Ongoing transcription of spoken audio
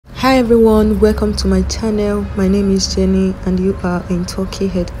Hi everyone, welcome to my channel. My name is Jenny and you are in Turkey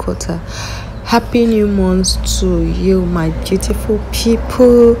headquarters. Happy new month to you, my beautiful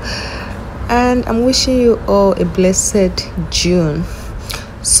people, and I'm wishing you all a blessed June.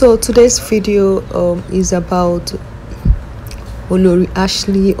 So today's video is about Olori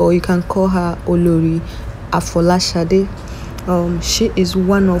Ashley, or you can call her Olori Afolasade. She is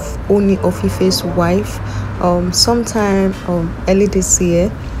one of Ooni of Ife's wife. Sometime early this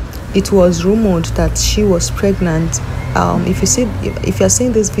year, it was rumored that she was pregnant. If you're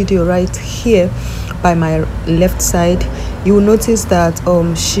seeing this video right here by my left side, you will notice that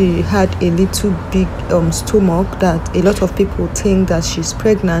she had a little big stomach, that a lot of people think that she's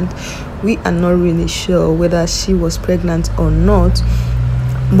pregnant. We are not really sure whether she was pregnant or not,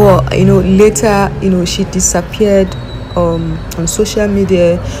 but later she disappeared on social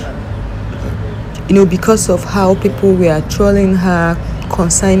media, because of how people were trolling her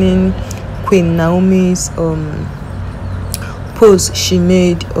concerning Queen Naomi's post she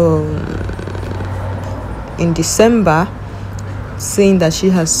made in December, saying that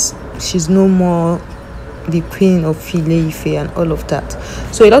she's no more the queen of Ife and all of that.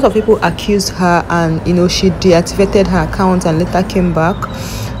 So a lot of people accused her, and she deactivated her account and later came back.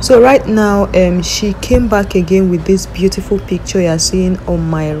 So right now she came back again with this beautiful picture you're seeing on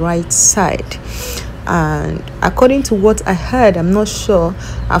my right side. And according to what I heard, I'm not sure,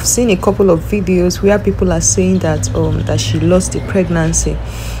 I've seen a couple of videos where people are saying that that she lost the pregnancy.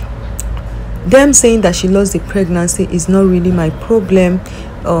 Them saying that she lost the pregnancy is not really my problem.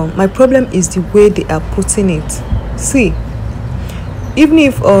 My problem is the way they are putting it. See, even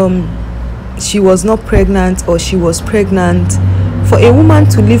if she was not pregnant or she was pregnant, for a woman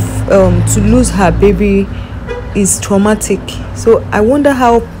to lose her baby is traumatic. So I wonder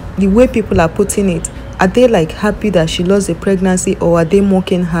how the way people are putting it, are they like happy that she lost the pregnancy, or are they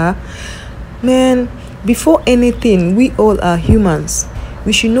mocking her? Man, before anything, we all are humans.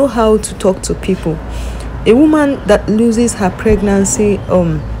 We should know how to talk to people. A woman that loses her pregnancy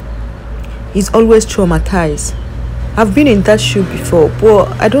is always traumatized. I've been in that shoe before,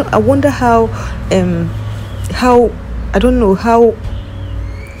 but I wonder how I don't know how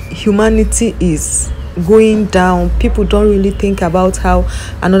humanity is going down. People don't really think about how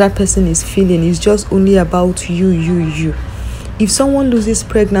another person is feeling. It's just only about you. If someone loses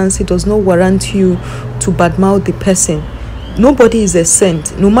pregnancy, does not warrant you to badmouth the person. Nobody is a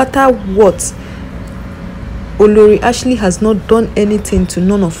saint. No matter what, Olori Ashley has not done anything to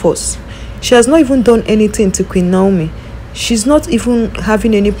none of us. She has not even done anything to Queen Naomi. She's not even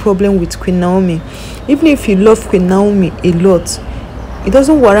having any problem with Queen Naomi. Even if you love Queen Naomi a lot, it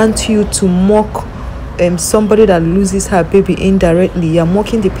doesn't warrant you to mock somebody that loses her baby indirectly. You're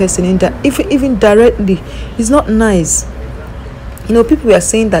mocking the person even directly. It's not nice. People were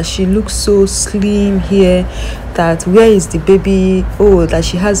saying that she looks so slim here, that where is the baby, that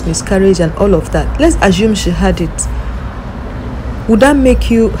she has miscarriage and all of that. Let's assume she had it. Would that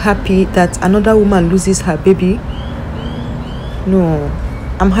make you happy that another woman loses her baby? No.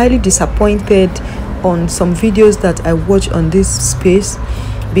 I'm highly disappointed on some videos that I watch on this space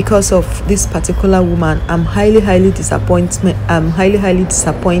because of this particular woman. I'm highly disappointed.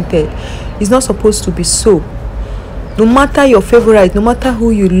 It's not supposed to be so. No matter your favorite, no matter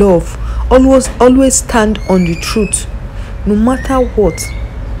who you love, always stand on the truth, no matter what.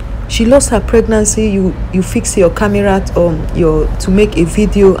 She lost her pregnancy, you fix your camera to make a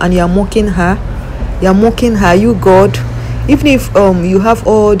video, and you're mocking her. You God. Even if you have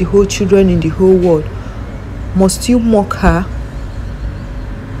all the whole children in the whole world, must you mock her?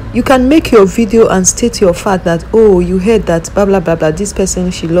 You can make your video and state your fact that you heard that blah blah blah blah, this person,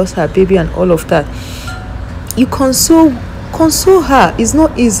 she lost her baby and all of that. You console her. It's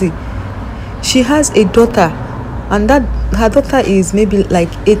not easy. She has a daughter, and that her daughter is maybe like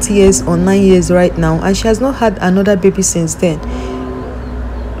 8 years or 9 years right now, and she has not had another baby since then.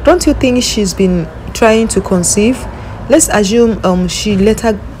 Don't you think she's been trying to conceive? Let's assume she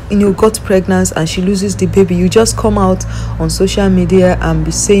later got pregnant and she loses the baby. You just come out on social media and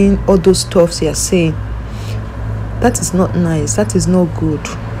be saying all those stuffs you're saying. That is not nice. That is not good.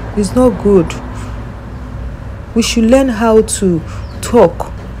 It's not good. We should learn how to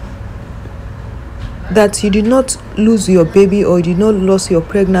talk, that you did not lose your baby, or you did not lose your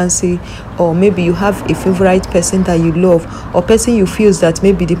pregnancy, or maybe you have a favorite person that you love, or person you feel that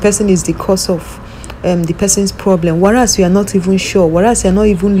maybe the person is the cause of the person's problem, whereas you are not even sure, whereas you're not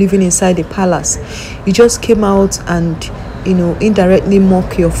even living inside the palace. You just came out and indirectly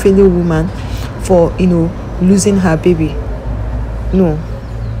mock your fellow woman for losing her baby. No,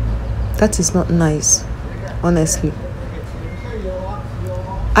 that is not nice, honestly.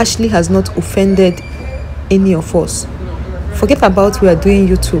 Ashley has not offended any of us. Forget about we are doing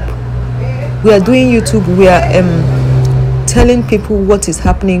YouTube. We are telling people what is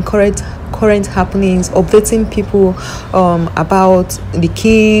happening, current happenings, updating people about the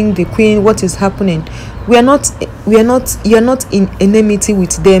king, the queen, what is happening. You're not in enmity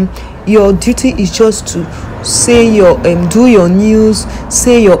with them. Your duty is just to say your do your news,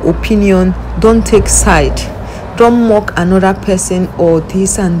 say your opinion. Don't take side. Don't mock another person or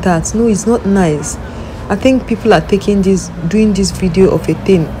this and that. No, it's not nice. I think people are doing this video of a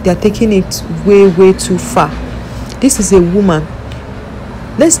thing. They are taking it way too far. This is a woman.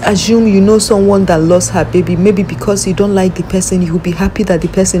 Let's assume you know someone that lost her baby. Maybe because you don't like the person, you will be happy that the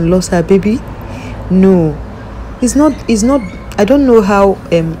person lost her baby. No, it's not. I don't know how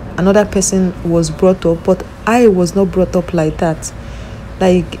another person was brought up, but I was not brought up like that.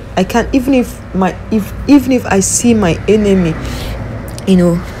 Like, I can't, even if I see my enemy,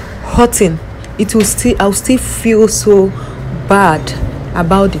 hurting, I'll still feel so bad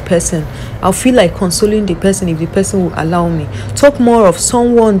about the person. I'll feel like consoling the person if the person will allow me. Talk more of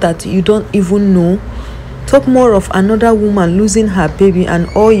someone that you don't even know. Talk more of another woman losing her baby, and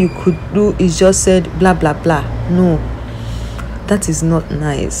all you could do is just said blah blah blah. No, that is not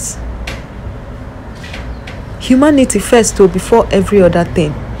nice. Humanity first, though, before every other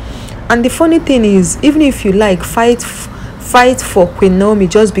thing. And the funny thing is, even if you like fight for Queen Naomi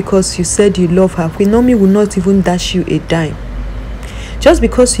just because you said you love her, Queen Naomi will not even dash you a dime. Just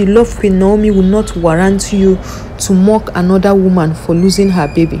because you love Queen Naomi will not warrant you to mock another woman for losing her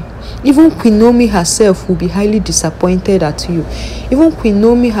baby. Even Queen Naomi herself will be highly disappointed at you. Even Queen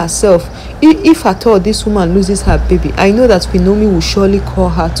Naomi herself, if at all this woman loses her baby, I know that Queen Naomi will surely call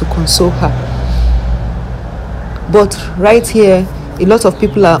her to console her. But right here, a lot of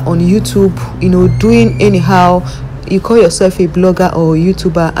people are on YouTube, doing anyhow. You call yourself a blogger or a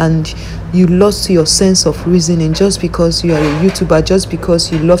YouTuber, and you lost your sense of reasoning just because you are a YouTuber, just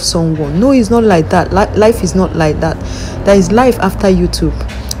because you love someone. No, it's not like that. Life is not like that. There is life after YouTube.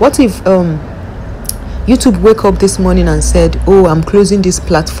 What if YouTube wake up this morning and said, oh, I'm closing this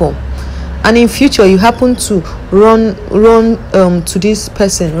platform, and in future you happen to run to this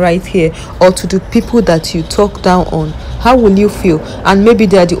person right here, or to the people that you talk down on? How will you feel? And maybe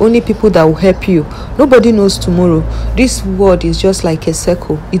they are the only people that will help you. Nobody knows tomorrow. This world is just like a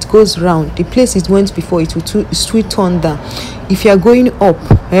circle. It goes round. The place it went before, it will turn down. If you are going up,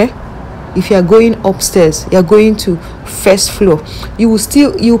 if you are going upstairs, you are going to first floor,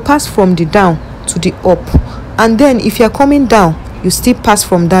 you pass from the down to the up. And then if you are coming down, you still pass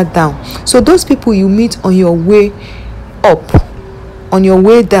from that down. So those people you meet on your way up, on your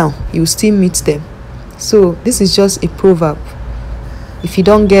way down, you still meet them. So this is just a proverb. If you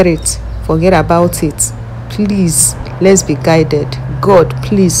don't get it, forget about it. Please, let's be guided. God,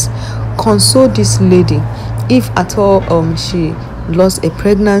 please console this lady. If at all she lost a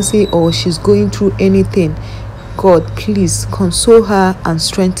pregnancy or she's going through anything, God, please console her and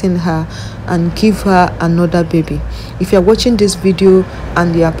strengthen her and give her another baby. If you're watching this video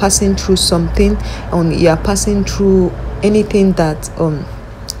and you are passing through something, and you are passing through anything that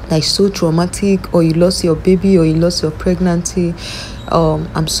is so traumatic, or you lost your baby, or you lost your pregnancy,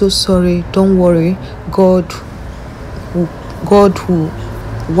 I'm so sorry. Don't worry. God will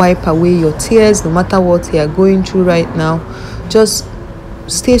wipe away your tears, no matter what you are going through right now. Just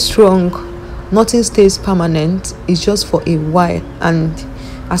stay strong. Nothing stays permanent. It's just for a while, and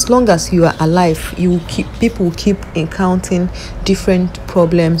as long as you are alive, people will keep encountering different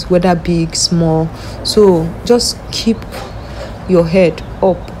problems, whether big, small. So just keep your head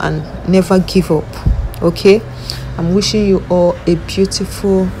up and never give up. Okay, I'm wishing you all a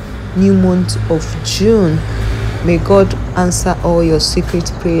beautiful new month of June. May God answer all your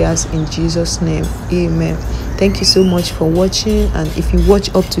secret prayers in Jesus' name. Amen. Thank you so much for watching, and if you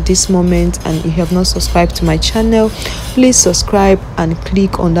watch up to this moment and you have not subscribed to my channel, please subscribe and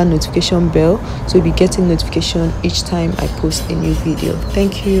click on that notification bell so you'll be getting notification each time I post a new video.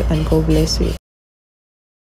 Thank you, and God bless you.